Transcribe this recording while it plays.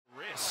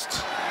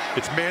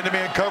It's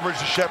man-to-man coverage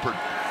to Shepard.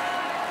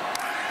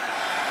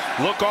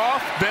 Look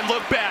off, then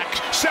look back.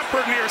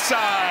 Shepard near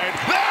side.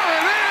 There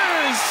it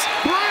is!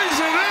 Brings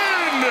it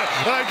in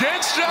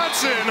against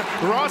Johnson.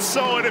 Ross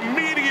saw it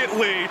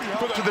immediately.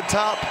 To the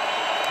top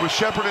with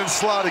Shepard in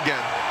slot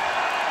again.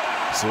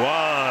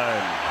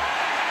 Swan.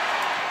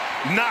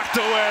 Knocked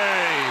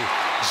away.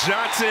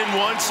 Johnson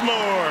once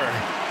more.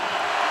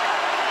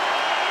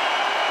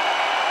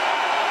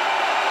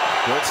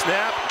 Good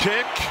snap,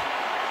 kick.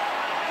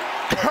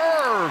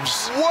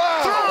 Curves.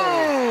 Wow!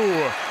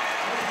 Through!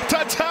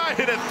 To tie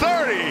it at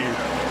 30.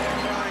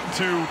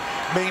 To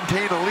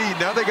maintain a lead,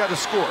 now they got to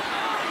score.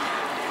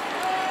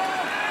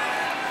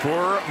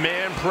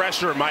 4-man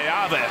pressure,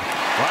 Mayava.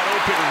 Wide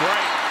open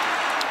right.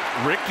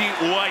 Ricky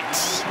White.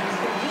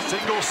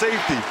 Single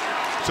safety.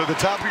 So the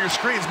top of your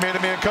screen's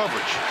man-to-man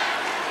coverage.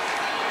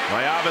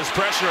 Mayava's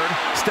pressured,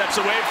 steps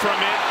away from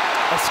it,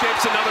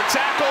 escapes another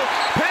tackle,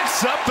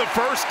 picks up the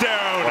first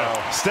down.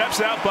 Wow. Steps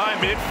out by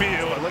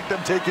midfield. I like them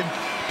taking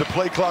the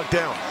play clock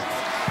down.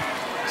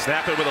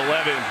 Snap it with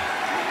 11.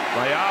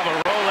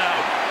 Mayava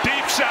rollout,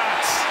 deep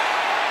shots,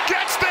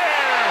 gets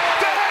there,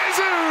 De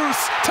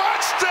Jesus,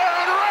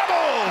 touchdown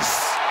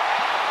Rebels!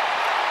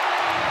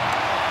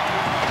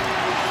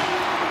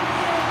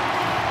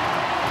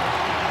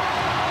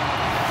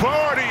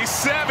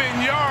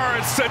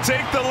 Yards to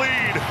take the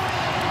lead.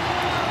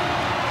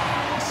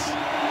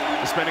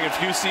 Spending a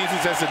few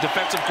seasons as a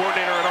defensive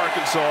coordinator at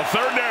Arkansas.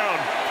 Third down.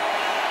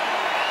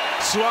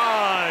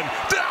 Swan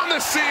down the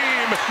seam.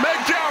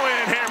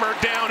 McGowan hammered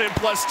down in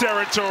plus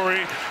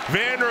territory.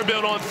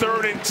 Vanderbilt on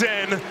 3rd and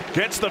 10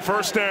 gets the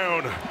first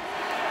down.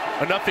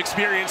 Enough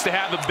experience to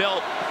have the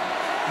belt,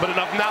 but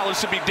enough knowledge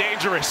to be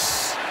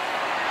dangerous.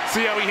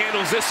 See how he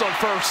handles this on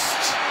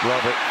first.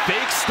 Love it.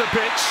 Fakes the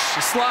pitch,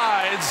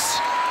 slides.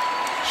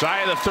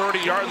 Shy of the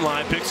 30-yard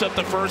line, picks up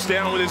the first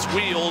down with his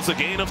wheels, a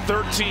gain of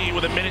 13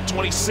 with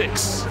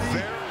 1:26.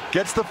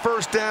 Gets the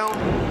first down.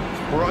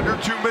 We're under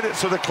 2 minutes,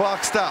 so the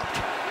clock stopped.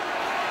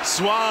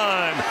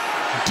 Swan,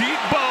 deep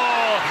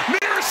ball,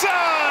 near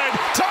side,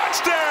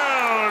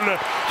 touchdown!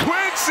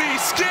 Quincy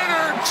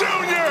Skinner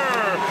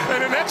Jr.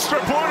 and an extra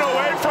point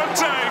away from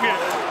tying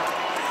it.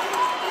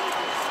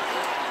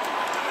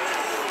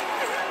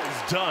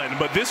 It's done,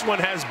 but this one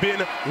has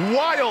been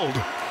wild.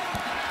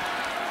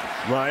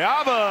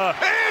 Mayava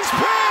is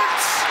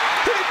picked!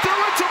 He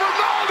threw it to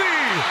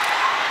Rinaldi!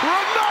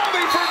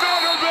 Rinaldi for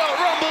Vanderbilt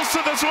rumbles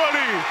to the 20.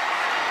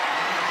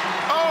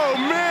 Oh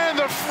man,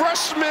 the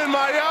freshman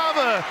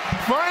Mayava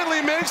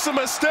finally makes a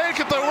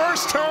mistake at the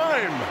worst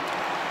time.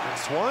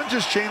 Swan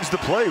just changed the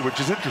play, which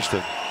is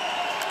interesting.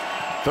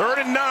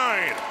 3rd and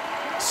 9.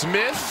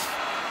 Smith,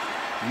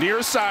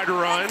 near side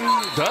run,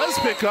 does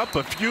pick up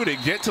a few to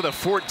get to the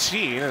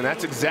 14, and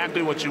that's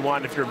exactly what you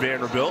want if you're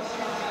Vanderbilt.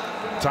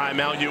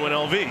 Timeout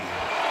UNLV.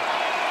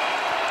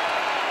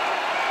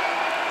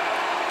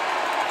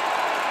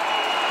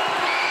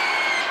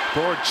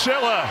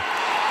 Borchilla.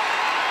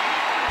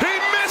 He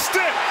missed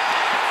it.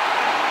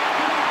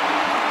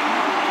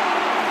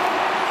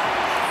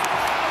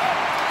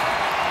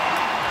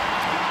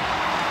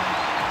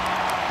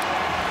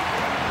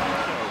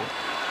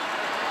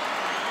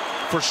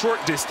 For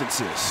short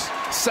distances.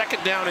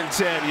 2nd down and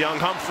 10, Young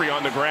Humphrey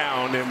on the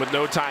ground, and with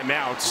no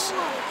timeouts,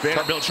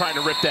 Vanderbilt trying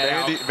to rip that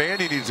out.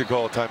 Vandy needs to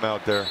call a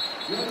timeout there.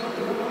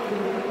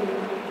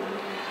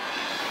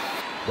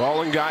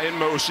 Ball and guy in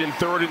motion,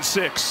 3rd and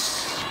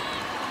 6.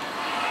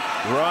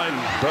 Run,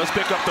 does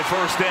pick up the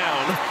first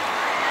down.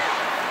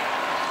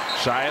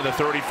 Shy of the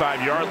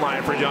 35-yard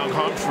line for Young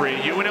Humphrey.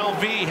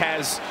 UNLV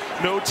has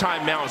no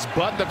timeouts,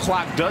 but the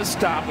clock does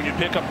stop when you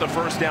pick up the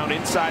first down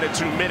inside of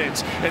 2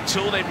 minutes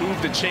until they move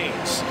the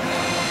chains.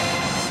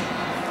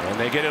 And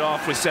they get it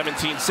off with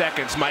 17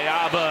 seconds.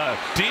 Mayava,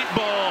 deep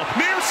ball,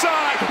 near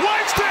side,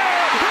 White's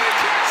there, he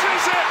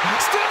catches it,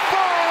 stiff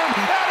arm,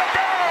 out of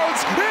bounds,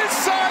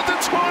 inside the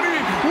 20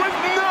 with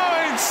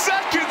 9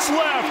 seconds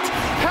left.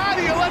 How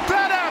do you let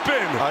that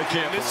happen? I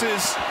can't. This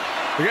is,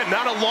 again,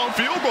 not a long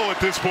field goal at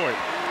this point.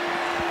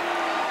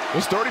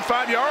 It's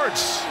 35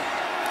 yards.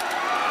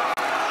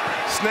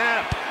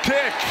 Snap,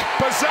 kick,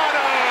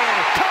 Pisano,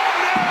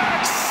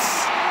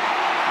 connects!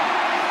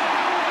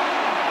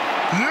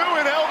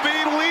 UNLV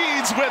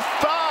leads with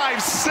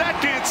 5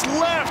 seconds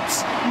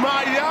left.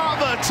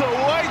 Mayava to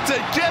White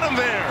to get him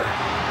there.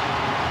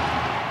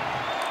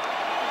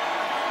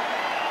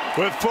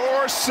 With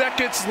 4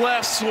 seconds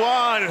left,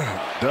 Swan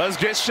does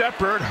get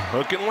Shepard.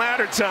 Hook and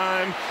ladder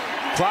time.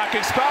 Clock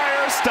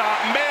expires,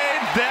 stop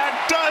made,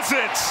 that does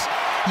it.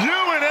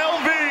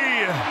 UNLV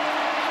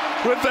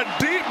with a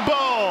deep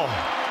ball.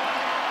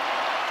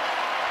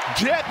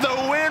 Get the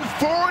win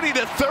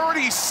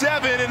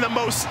 40-37 in the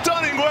most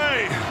stunning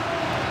way.